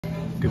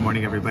Good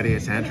morning, everybody.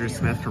 It's Andrew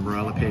Smith from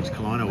Royal LePage,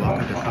 Kelowna.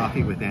 Welcome to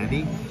Coffee with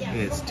Andy.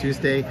 It's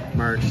Tuesday,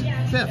 March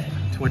 5th,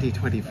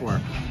 2024.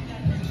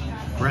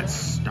 We're at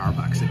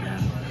Starbucks again.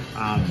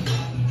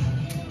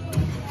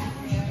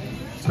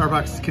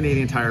 Starbucks,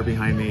 Canadian Tire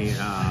behind me.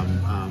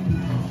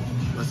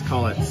 Let's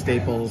call it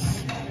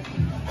Staples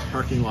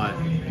parking lot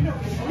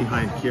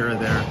behind Kira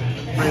there.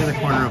 Right in the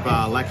corner of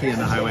Lecky and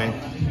the highway.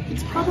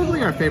 It's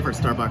probably our favorite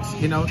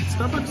Starbucks. You know,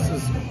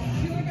 Starbucks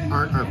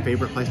aren't our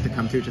favorite place to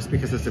come to just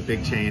because it's a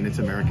big chain, it's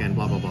American,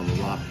 blah, blah, blah, blah,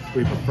 blah.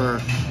 We prefer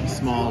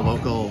small,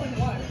 local,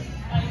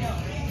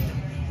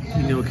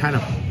 you know, kind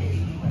of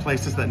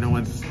places that no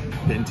one's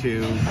been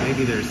to.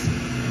 Maybe there's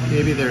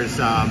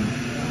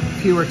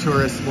fewer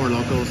tourists, more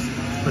locals.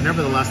 But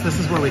nevertheless, this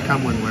is where we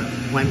come when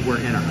we're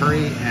in a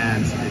hurry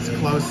and it's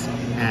close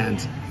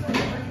and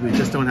we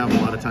just don't have a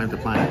lot of time to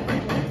plan it.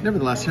 But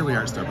nevertheless, here we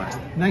are at Starbucks.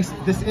 Nice.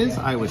 This is,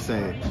 I would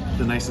say,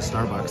 the nicest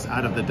Starbucks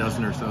out of the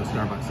dozen or so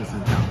Starbucks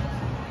in town.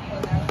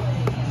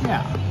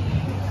 Yeah.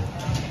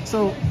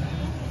 So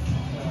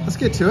let's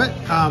get to it.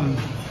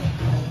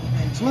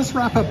 So let's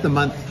wrap up the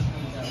month.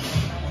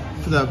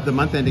 For the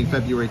month ending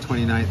February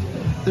 29th,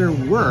 there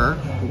were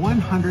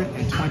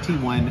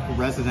 121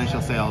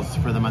 residential sales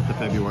for the month of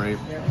February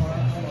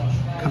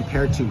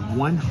compared to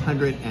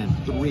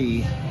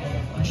 103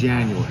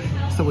 January.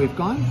 So we've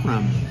gone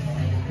from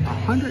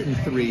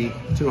 103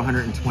 to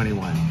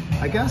 121.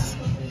 I guess,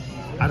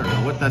 I don't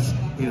know what that's,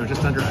 you know,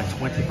 just under a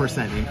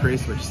 20%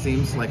 increase, which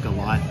seems like a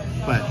lot,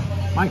 but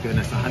my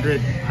goodness,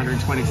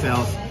 120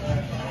 sales.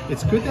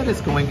 It's good that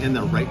it's going in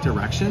the right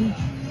direction,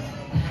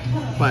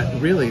 but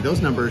really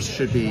those numbers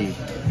should be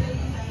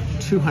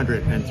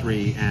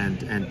 203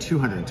 and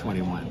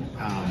 221.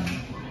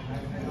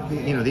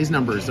 You know, these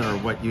numbers are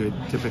what you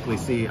would typically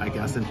see, I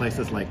guess, in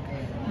places like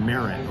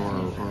Merritt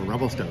or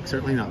Revelstoke,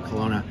 certainly not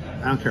Kelowna.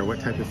 I don't care what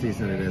type of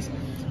season it is,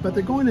 but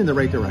they're going in the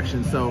right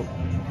direction, so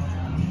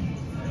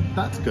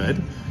that's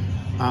good.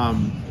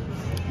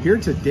 Year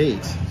to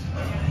date,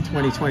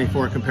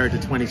 2024 compared to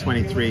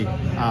 2023,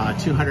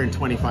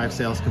 225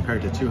 sales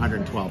compared to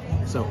 212.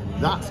 So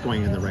that's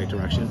going in the right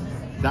direction.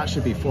 That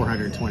should be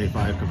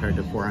 425 compared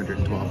to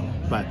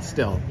 412, but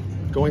still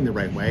going the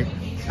right way.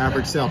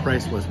 Average sale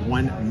price was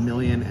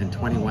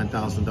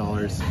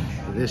 $1,021,000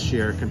 this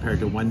year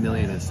compared to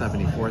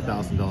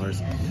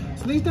 $1,074,000.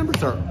 So these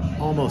numbers are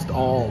almost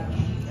all,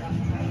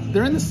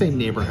 they're in the same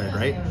neighborhood,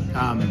 right?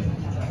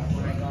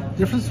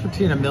 Difference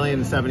between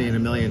 $1,070,000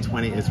 and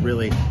 $1,020,000 is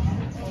really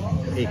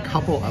a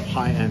couple of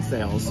high-end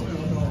sales,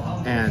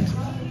 and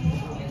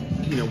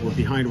you know, we're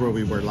behind where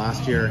we were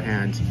last year,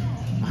 and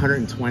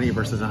 120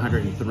 versus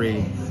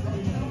 103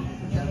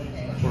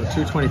 or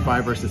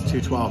 225 versus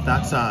 212.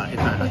 That's if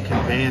a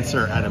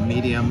conveyancer at a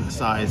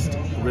medium-sized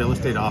real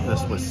estate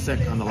office was sick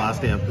on the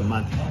last day of the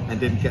month and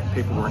didn't get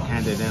paperwork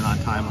handed in on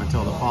time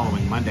until the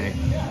following Monday.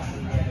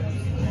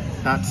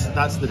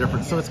 That's the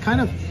difference. So it's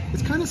kind of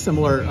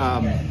similar,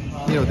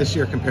 you know, this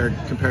year compared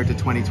to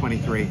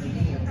 2023,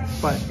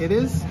 but it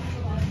is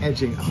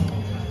edging up.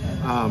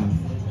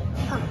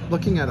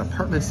 Looking at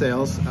apartment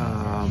sales,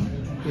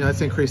 you know,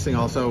 it's increasing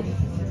also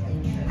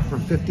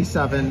from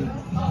 57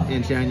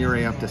 in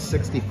January up to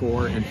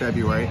 64 in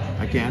February.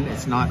 Again,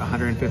 it's not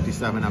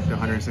 157 up to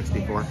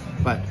 164,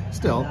 but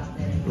still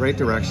right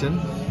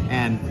direction.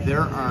 And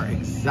there are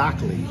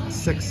exactly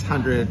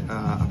 600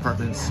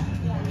 apartments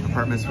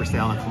for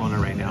sale in Kelowna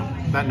right now.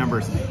 That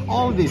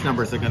all of these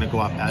numbers are going to go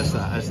up as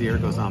the year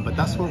goes on, but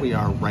that's where we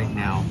are right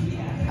now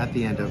at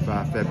the end of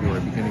February,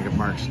 beginning of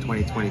March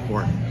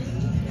 2024.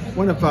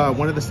 One of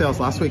the sales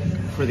last week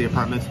for the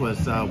apartments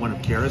was one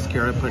of Kira's.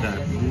 Kira put a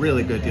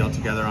really good deal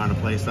together on a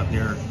place up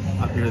near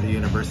the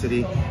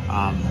university.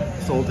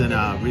 Sold in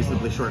a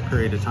reasonably short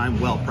period of time,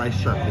 well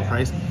priced, sharply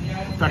priced,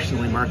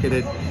 professionally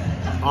marketed,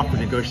 offer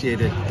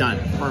negotiated, done,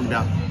 firmed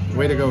up.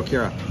 Way to go,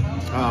 Kira.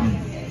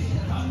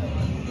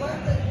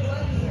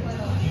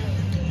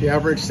 The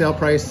average sale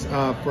price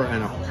for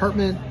an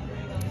apartment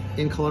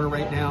in Kelowna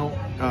right now,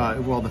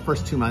 well, the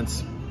first 2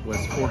 months was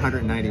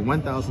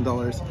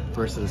 $491,000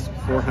 versus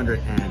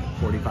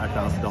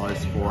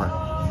 $445,000 for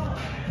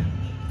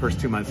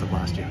first 2 months of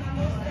last year.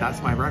 That's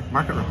my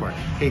market report.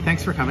 Hey,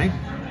 thanks for coming.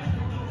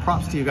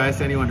 Props to you guys.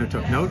 Anyone who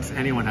took notes,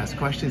 anyone has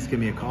questions, give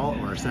me a call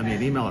or send me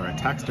an email or a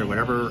text or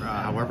whatever,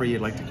 however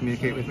you'd like to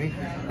communicate with me.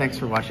 Thanks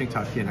for watching.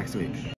 Talk to you next week.